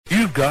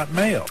You've got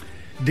mail.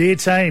 Dear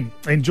team,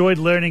 enjoyed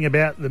learning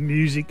about the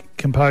music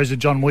composer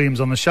John Williams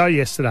on the show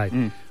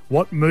yesterday.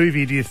 What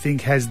movie do you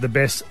think has the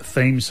best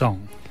theme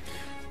song?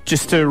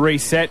 Just to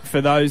reset, for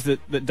those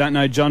that don't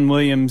know, John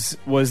Williams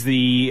was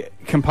the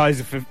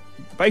composer for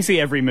basically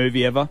every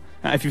movie ever.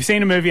 If you've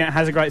seen a movie and it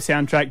has a great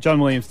soundtrack, John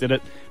Williams did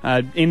it.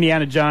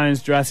 Indiana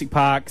Jones, Jurassic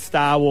Park,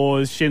 Star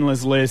Wars,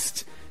 Schindler's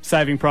List,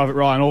 Saving Private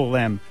Ryan, all of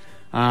them.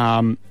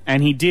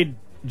 And he did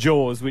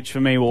Jaws, which for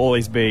me will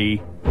always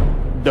be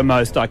the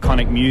most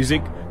iconic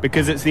music,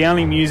 because it's the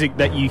only music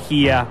that you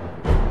hear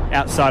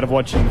outside of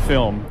watching the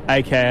film,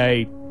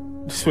 aka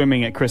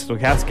swimming at Crystal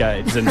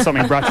Cascades and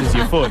something brushes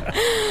your foot,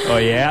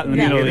 or you're out in the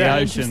middle of the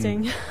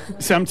ocean.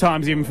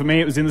 Sometimes even for me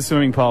it was in the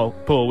swimming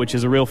pool, which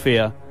is a real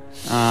fear.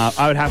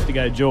 I would have to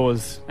go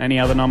Jaws. Any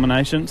other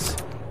nominations?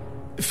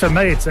 For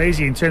me, it's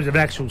easy in terms of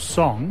an actual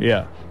song.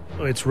 Yeah.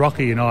 It's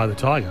Rocky and Eye of the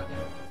Tiger.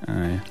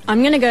 Yeah.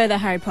 I'm going to go the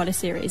Harry Potter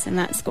series and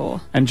that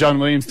score. And John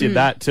Williams did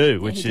that too,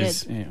 which he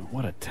is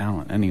what a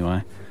talent.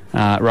 Anyway,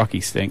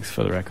 Rocky stinks,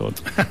 for the record.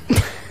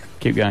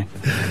 Keep going.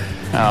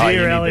 Oh, Dear you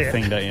need Elliot. the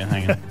thing, don't you?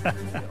 Hang on.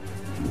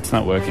 It's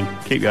not working.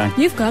 Keep going.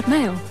 You've got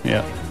mail.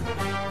 Yeah.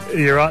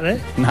 You right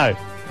there? No.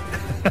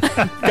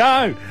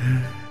 Go!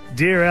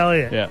 Dear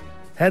Elliot. Yeah.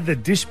 Had the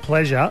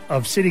displeasure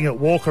of sitting at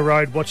Walker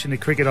Road watching the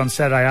cricket on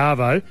Saturday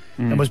Arvo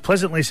and was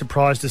pleasantly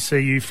surprised to see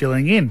you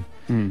filling in.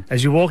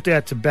 As you walked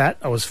out to bat,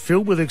 I was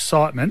filled with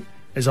excitement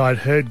as I had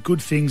heard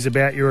good things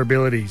about your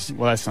abilities.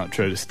 Well, that's not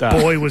true to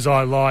start. Boy, was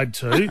I lied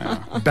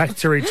to. Back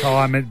to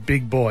retirement,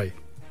 big boy.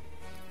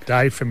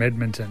 Dave from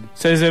Edmonton.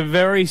 So there's a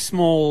very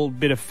small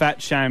bit of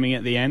fat shaming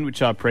at the end,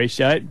 which I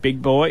appreciate.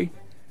 Big boy.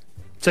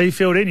 So you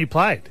filled in, you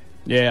played?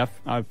 Yeah,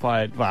 I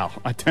played. Well,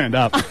 I turned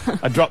up.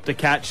 I dropped a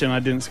catch and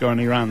I didn't score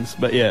any runs.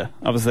 But yeah,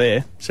 I was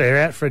there. So you're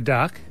out for a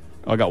duck.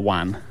 I got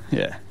one.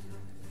 Yeah.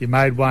 You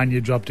made one,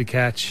 you dropped a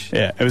catch.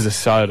 Yeah, it was a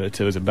soda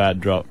too. It was a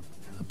bad drop.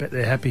 I bet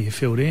they're happy you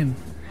filled in.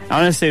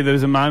 Honestly, there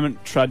was a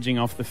moment trudging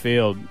off the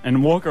field.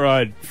 And Walker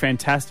Road,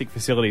 fantastic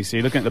facility. So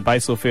you're looking at the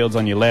baseball fields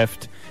on your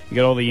left. You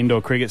got all the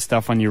indoor cricket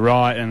stuff on your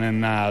right. And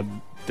then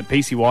the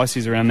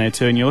PCYC's around there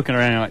too. And you're looking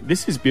around and you're like,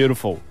 this is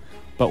beautiful.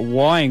 But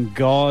why in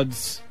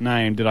God's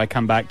name did I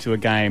come back to a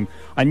game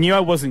I knew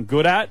I wasn't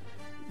good at,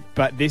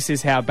 but this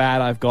is how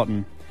bad I've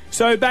gotten?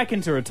 So back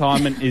into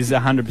retirement is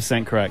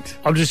 100% correct.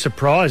 I'm just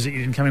surprised that you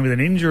didn't come in with an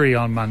injury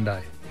on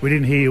Monday. We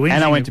didn't hear you whinging.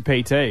 And I went to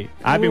PT.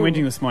 I've been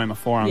whinging this morning. My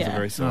forearms are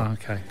very sore. Oh,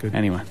 okay, good.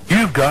 Anyway.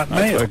 You've got It's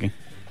mail. working.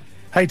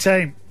 Hey,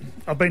 team.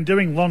 I've been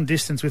doing long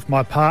distance with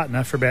my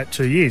partner for about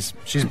 2 years.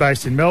 She's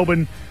based in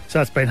Melbourne,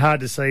 so it's been hard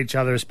to see each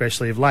other,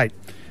 especially of late.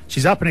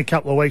 She's up in a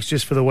couple of weeks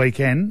just for the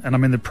weekend, and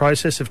I'm in the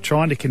process of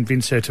trying to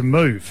convince her to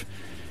move.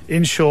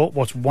 In short,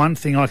 what's one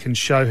thing I can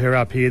show her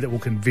up here that will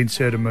convince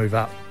her to move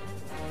up?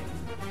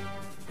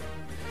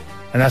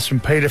 And that's from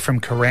Peter from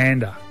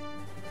Coranda.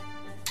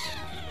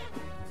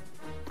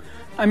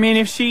 I mean,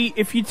 if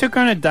you took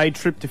her on a day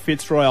trip to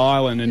Fitzroy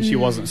Island and she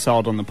wasn't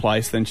sold on the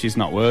place, then she's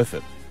not worth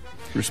it.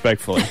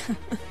 Respectfully.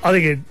 I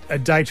think a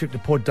day trip to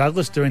Port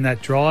Douglas, doing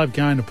that drive,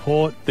 going to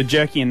Port. The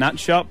jerky and nut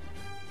shop.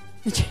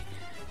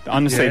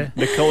 Honestly, Yeah.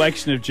 the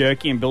collection of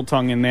jerky and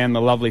biltong in there, and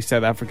the lovely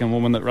South African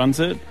woman that runs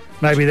it.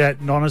 Maybe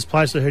that Nonna's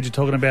place I heard you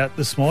talking about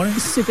this morning.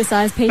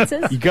 Supersized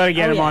pizzas. You got to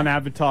get them yeah. on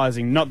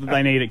advertising. Not that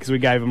they need it, because we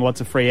gave them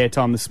lots of free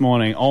airtime this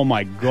morning. Oh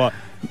my God,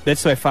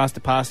 that's where Faster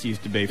Pasta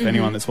used to be. For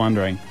anyone that's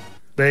wondering,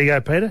 There you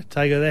go, Peter.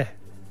 Take her there.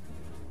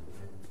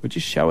 we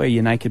just show her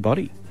your naked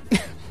body. I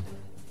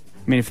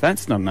mean, if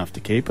that's not enough to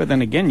keep her,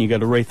 then again you got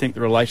to rethink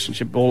the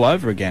relationship all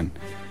over again.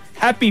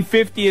 Happy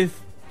 50th,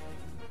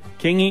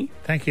 Kingy.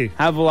 Thank you.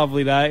 Have a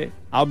lovely day.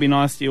 I'll be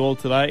nice to you all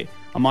today.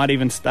 I might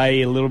even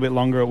stay a little bit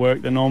longer at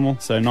work than normal,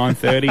 so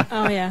 9:30.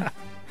 Oh, yeah.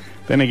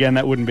 Then again,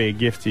 that wouldn't be a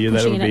gift to you. That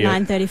Pushing would it be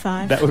at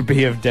 9:35. that would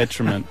be of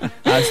detriment.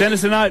 Send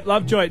us a note,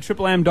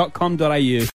 lovejoy@triplem.com.au.